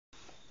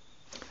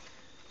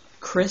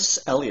Chris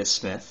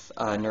Eliasmith,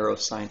 a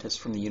neuroscientist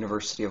from the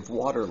University of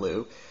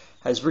Waterloo,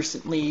 has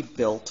recently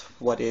built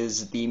what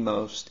is the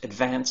most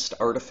advanced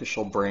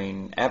artificial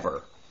brain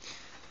ever.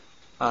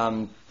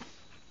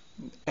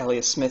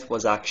 Eliasmith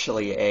was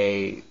actually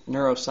a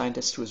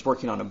neuroscientist who was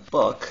working on a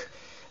book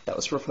that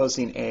was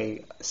proposing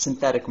a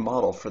synthetic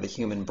model for the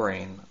human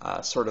brain,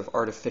 a sort of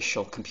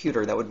artificial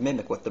computer that would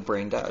mimic what the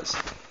brain does.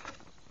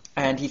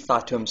 And he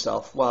thought to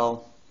himself,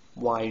 well,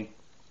 why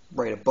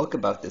write a book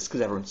about this?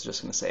 Because everyone's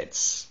just going to say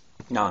it's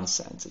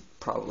nonsense. It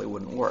probably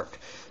wouldn't work.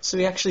 So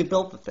he actually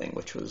built the thing,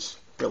 which was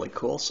really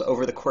cool. So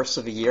over the course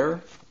of a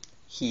year,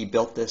 he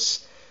built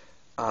this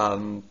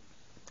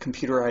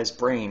computerized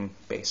brain,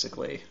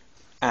 basically.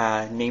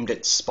 Named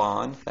it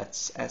Spaun,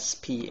 that's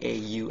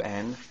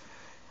S-P-A-U-N,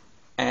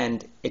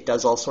 and it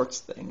does all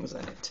sorts of things,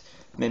 and it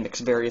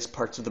mimics various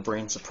parts of the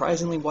brain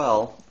surprisingly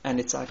well, and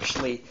it's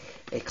actually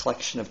a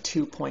collection of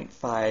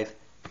 2.5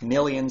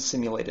 million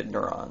simulated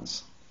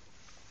neurons.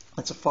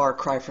 That's a far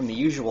cry from the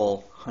usual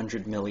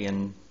 100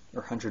 million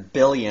or 100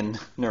 billion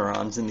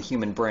neurons in the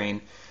human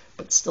brain,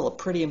 but still a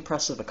pretty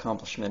impressive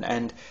accomplishment,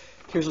 and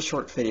here's a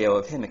short video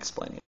of him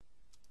explaining.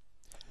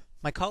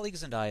 My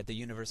colleagues and I at the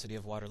University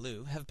of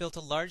Waterloo have built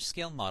a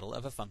large-scale model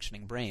of a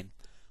functioning brain.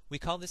 We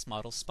call this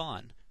model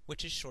Spaun,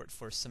 which is short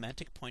for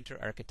Semantic Pointer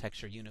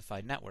Architecture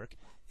Unified Network,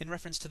 in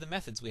reference to the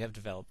methods we have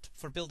developed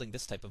for building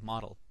this type of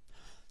model.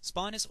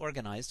 Spaun is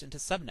organized into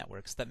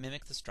subnetworks that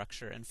mimic the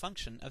structure and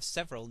function of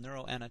several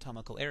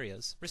neuroanatomical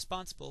areas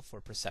responsible for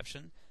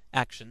perception,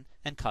 action,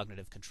 and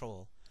cognitive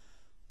control.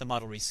 The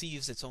model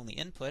receives its only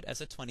input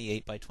as a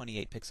 28 by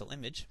 28 pixel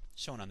image,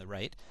 shown on the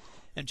right,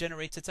 and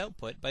generates its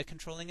output by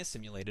controlling a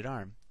simulated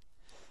arm.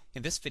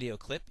 In this video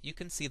clip, you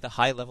can see the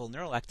high-level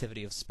neural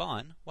activity of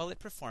Spaun while it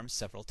performs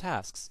several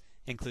tasks,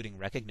 including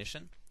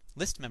recognition,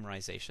 list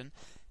memorization,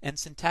 and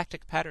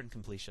syntactic pattern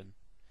completion.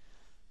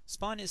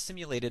 Spaun is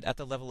simulated at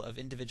the level of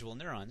individual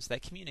neurons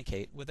that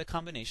communicate with a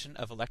combination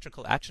of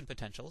electrical action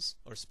potentials,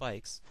 or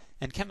spikes,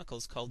 and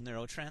chemicals called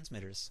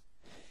neurotransmitters.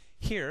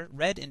 Here,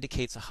 red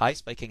indicates a high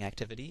spiking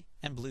activity,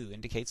 and blue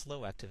indicates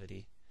low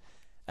activity.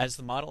 As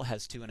the model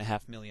has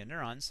 2.5 million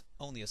neurons,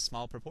 only a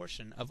small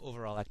proportion of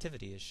overall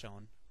activity is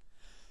shown.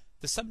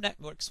 The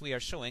subnetworks we are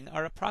showing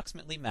are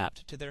approximately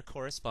mapped to their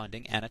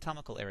corresponding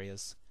anatomical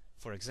areas.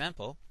 For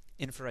example,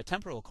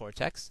 inferotemporal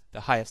cortex,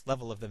 the highest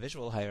level of the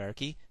visual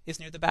hierarchy,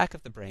 is near the back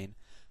of the brain,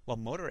 while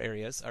motor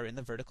areas are in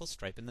the vertical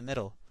stripe in the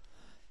middle.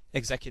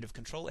 Executive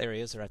control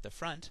areas are at the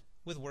front,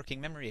 with working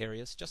memory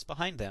areas just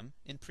behind them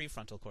in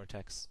prefrontal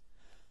cortex.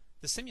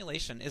 The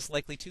simulation is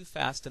likely too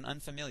fast and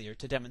unfamiliar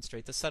to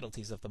demonstrate the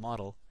subtleties of the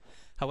model.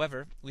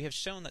 However, we have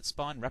shown that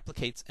Spaun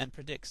replicates and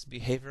predicts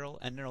behavioral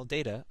and neural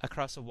data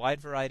across a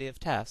wide variety of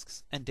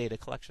tasks and data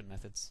collection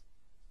methods.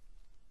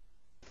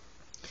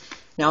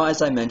 Now,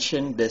 as I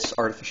mentioned, this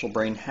artificial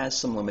brain has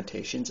some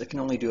limitations. It can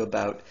only do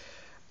about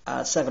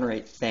 7 or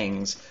 8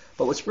 things,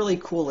 but what's really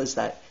cool is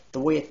that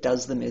the way it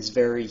does them is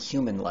very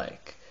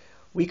human-like.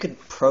 We could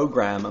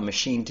program a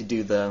machine to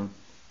do the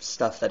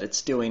stuff that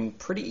it's doing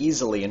pretty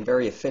easily and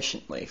very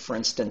efficiently. For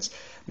instance,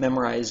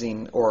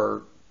 memorizing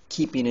or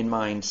keeping in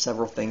mind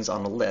several things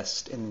on a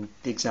list. In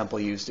the example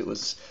used, it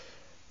was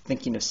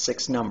thinking of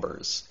 6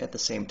 numbers at the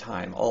same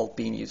time, all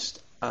being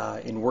used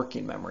in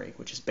working memory,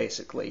 which is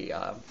basically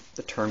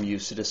the term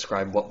used to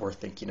describe what we're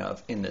thinking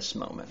of in this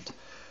moment.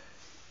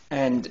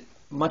 And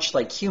much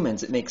like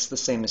humans, it makes the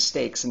same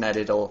mistakes in that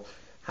it'll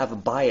have a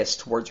bias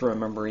towards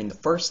remembering the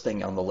first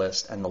thing on the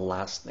list and the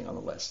last thing on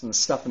the list, and the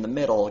stuff in the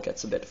middle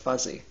gets a bit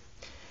fuzzy.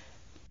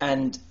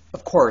 And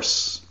of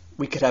course,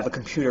 we could have a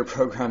computer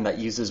program that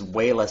uses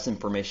way less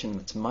information,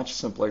 that's much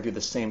simpler, do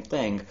the same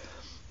thing,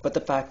 but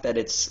the fact that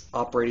it's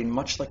operating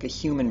much like a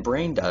human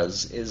brain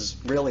does is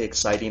really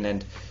exciting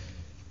and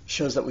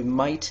shows that we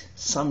might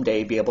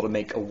someday be able to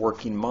make a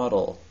working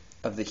model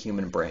of the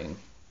human brain.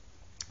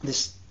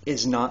 This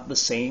is not the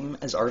same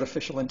as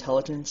artificial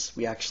intelligence.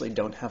 We actually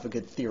don't have a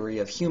good theory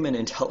of human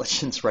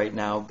intelligence right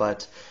now,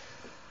 but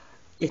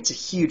it's a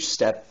huge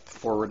step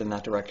forward in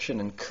that direction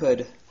and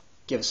could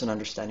give us an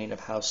understanding of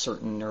how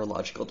certain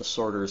neurological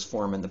disorders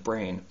form in the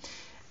brain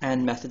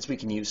and methods we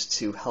can use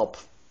to help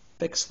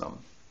fix them.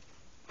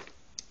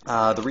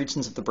 The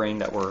regions of the brain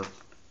that were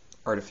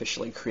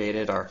artificially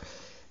created are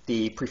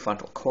the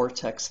prefrontal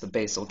cortex, the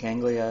basal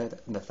ganglia,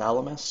 the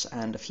thalamus,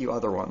 and a few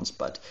other ones,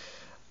 but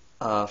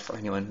for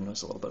anyone who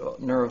knows a little bit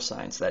about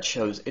neuroscience, that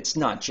shows it's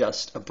not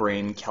just a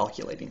brain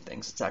calculating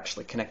things. It's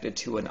actually connected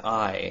to an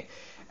eye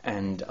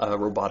and a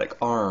robotic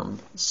arm.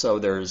 So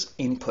there's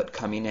input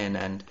coming in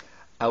and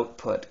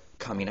output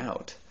coming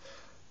out.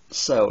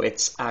 So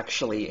it's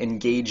actually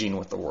engaging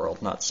with the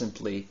world, not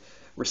simply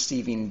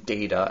receiving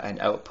data and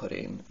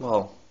outputting.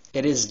 Well,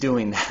 it is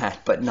doing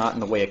that, but not in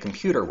the way a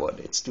computer would.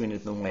 It's doing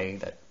it in the way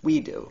that we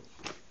do.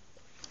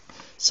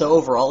 So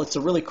overall, it's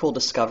a really cool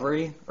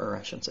discovery, or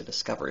I shouldn't say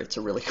discovery, it's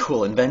a really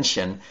cool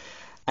invention.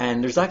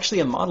 And there's actually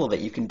a model that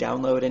you can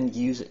download and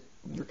use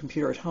your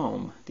computer at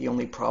home. The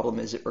only problem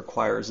is it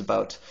requires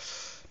about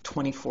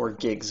 24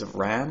 gigs of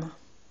RAM.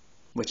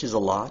 which is a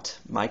lot.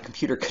 My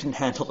computer couldn't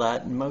handle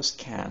that, and most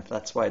can't.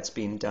 That's why it's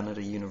being done at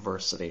a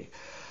university.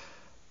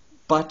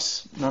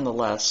 But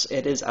nonetheless,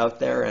 it is out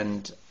there,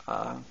 and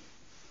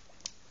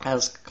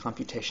as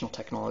computational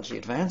technology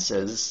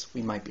advances,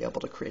 we might be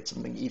able to create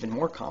something even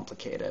more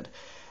complicated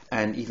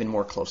and even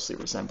more closely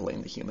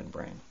resembling the human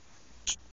brain.